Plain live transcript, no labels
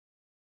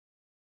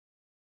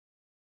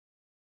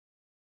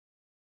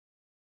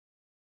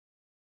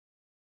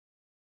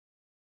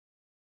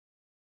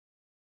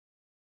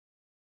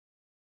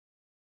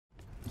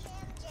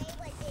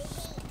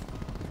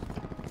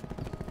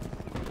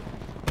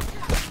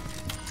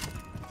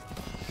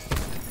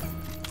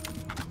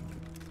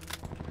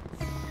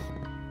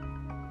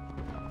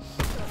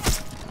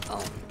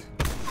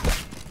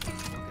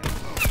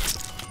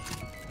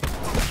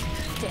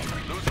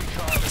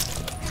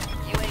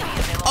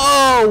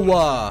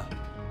Bro!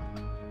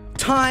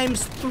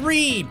 Times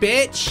 3,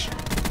 bitch!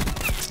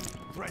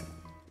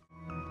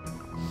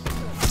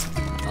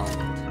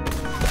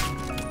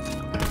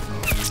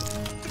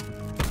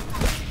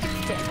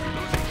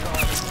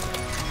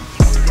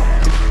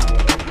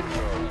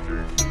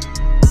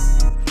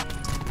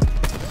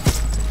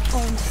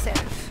 Own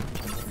self.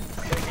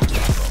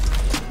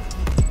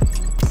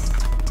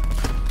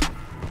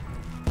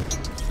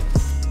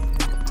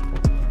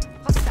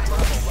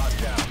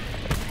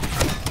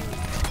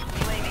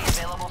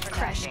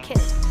 Crash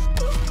kill.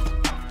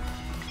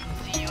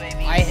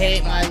 I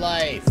hate my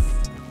life.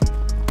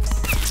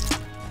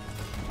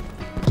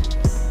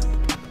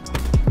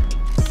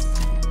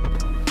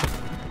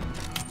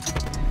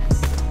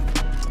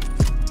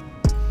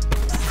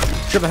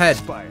 Trip ahead.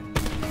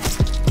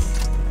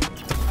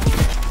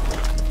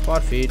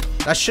 Quad feed.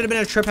 That should have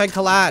been a trip head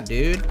collide,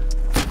 dude.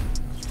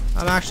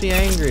 I'm actually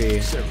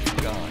angry.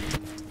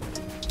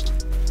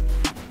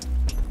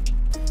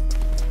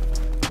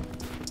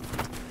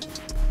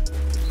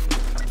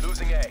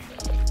 Losing A.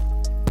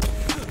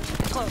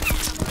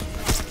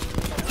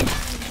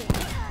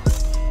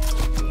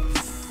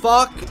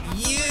 Fuck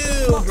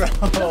you, bro.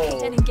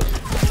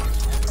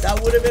 That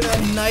would have been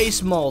a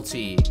nice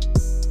multi.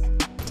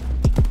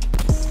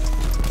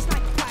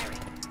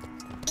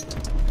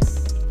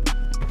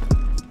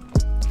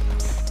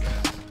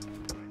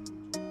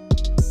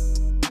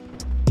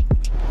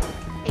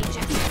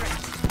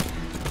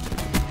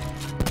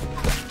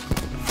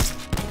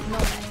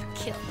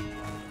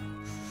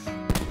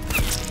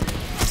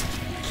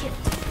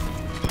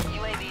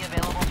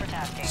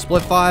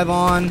 Split 5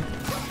 on.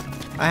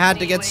 I had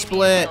to get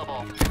split.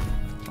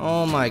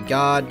 Oh my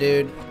god,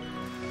 dude.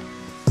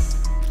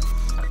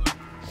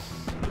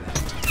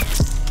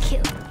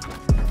 Kill.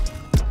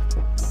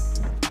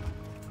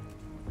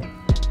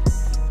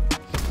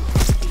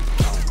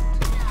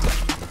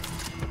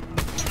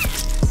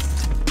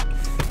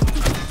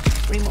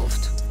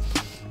 Removed.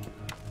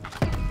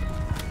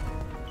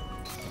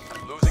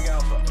 Losing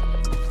Alpha.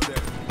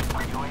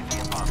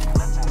 UAV above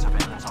commencing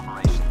surveillance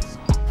operations.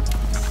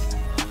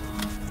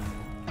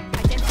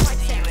 Identified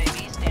Sarah.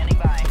 UAV standing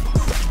by.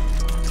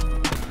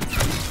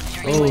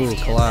 Oh,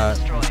 collide.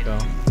 Let's go.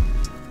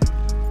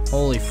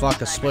 Holy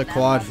fuck, a split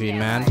quad feed,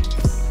 man.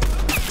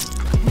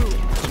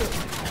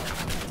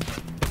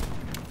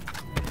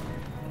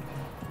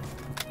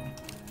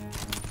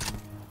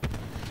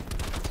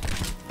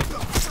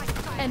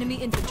 Enemy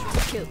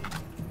infantry kill.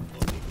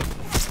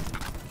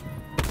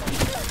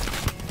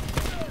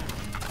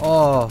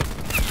 Oh,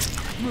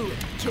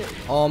 Kill.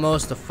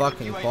 almost a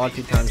fucking quad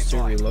feed times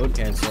 2 reload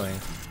canceling.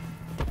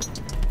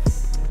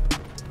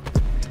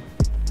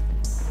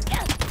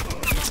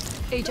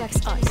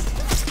 Ajax ice.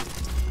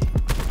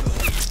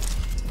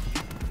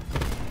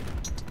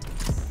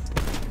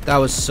 That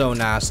was so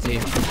nasty.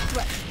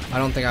 I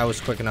don't think I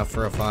was quick enough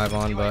for a 5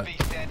 on, but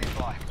UAV standing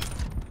by.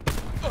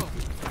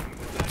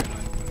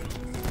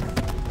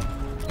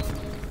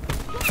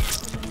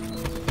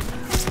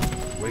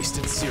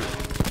 Wasted serum.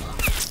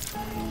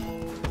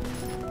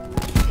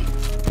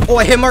 oh,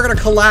 I hit mark on a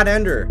collide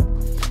ender.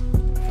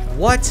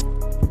 What?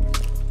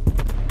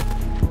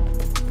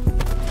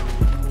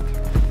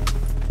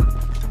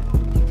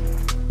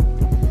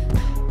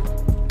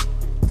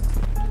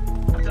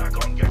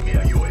 Attack on, get me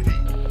a UAV.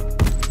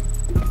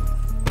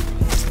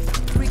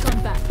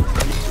 Recon back.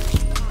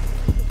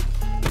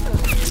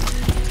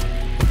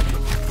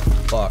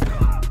 Fuck.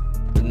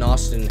 The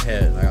Nos didn't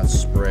hit. I got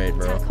sprayed,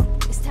 bro. TACOM.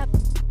 Estab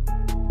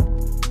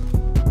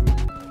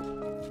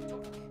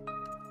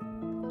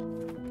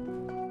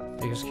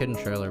Biggest kid in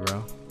trailer,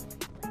 bro.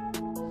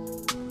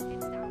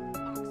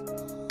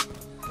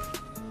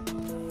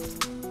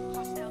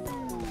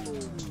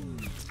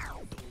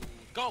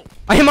 Go.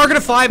 I hit mark on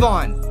a 5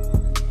 on.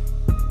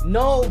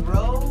 No,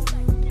 bro.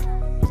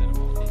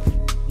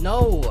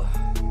 No.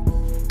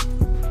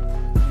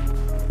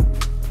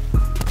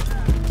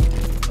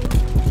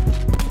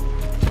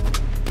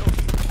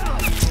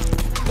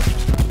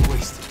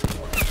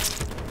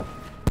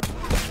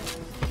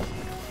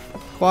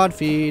 Quad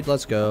feed,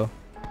 let's go.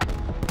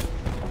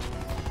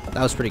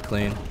 That was pretty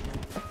clean.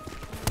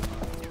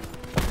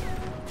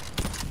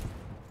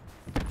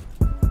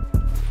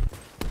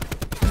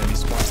 Enemy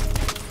spot.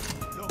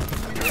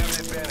 You have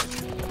an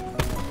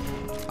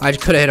advantage. I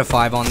could have hit a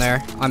 5 on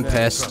there. I'm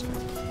pissed.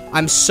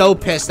 I'm so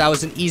pissed. That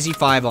was an easy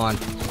 5 on.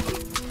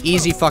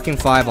 Easy fucking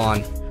 5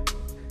 on.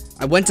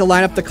 I went to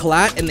line up the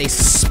collat and they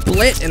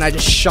split and I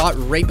just shot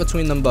right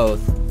between them both.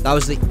 That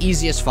was the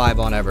easiest 5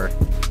 on ever.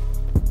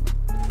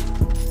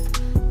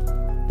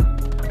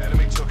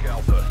 Enemy took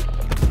Alpha.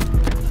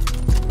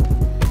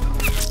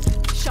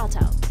 shot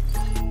out.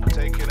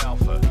 Taking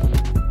Alpha.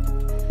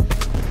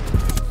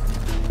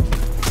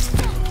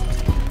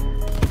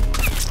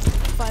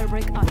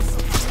 Firebreak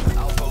ice.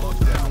 Alpha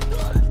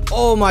lockdown.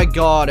 Oh my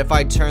god, if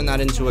I turn that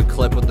into a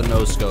clip with the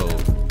no scope.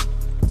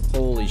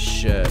 Holy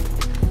shit.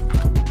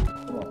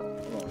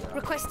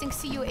 Requesting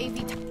CUAV.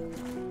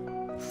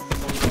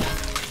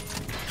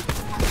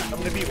 I'm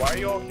gonna be. Why are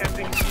you all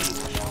camping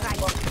C?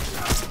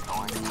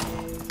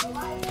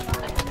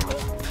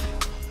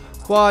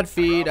 Quad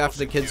feed after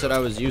the kid said I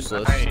was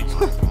useless.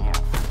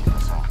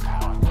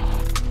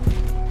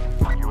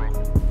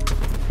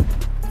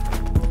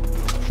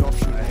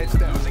 Sharpshooter heads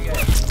down. Losing air.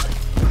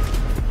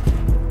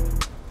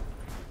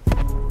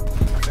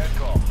 Net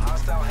call.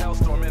 Hostile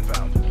hailstorm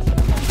inbound.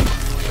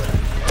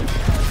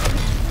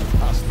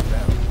 Hostile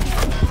down.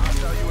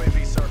 Hostile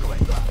UAV circling.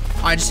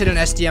 I just hit an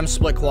SDM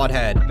split quad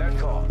head. Net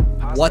call.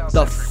 Hostile What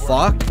the sentry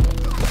fuck?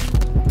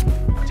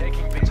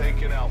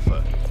 Taking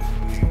Alpha.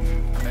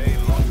 A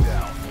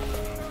lockdown.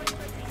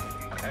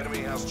 Enemy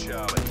has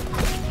Charlie.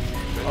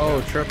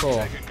 Oh, triple.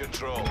 Taking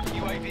control.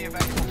 UAV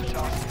available to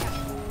charge.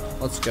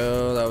 Let's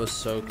go. That was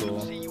so cool.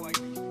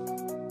 UAV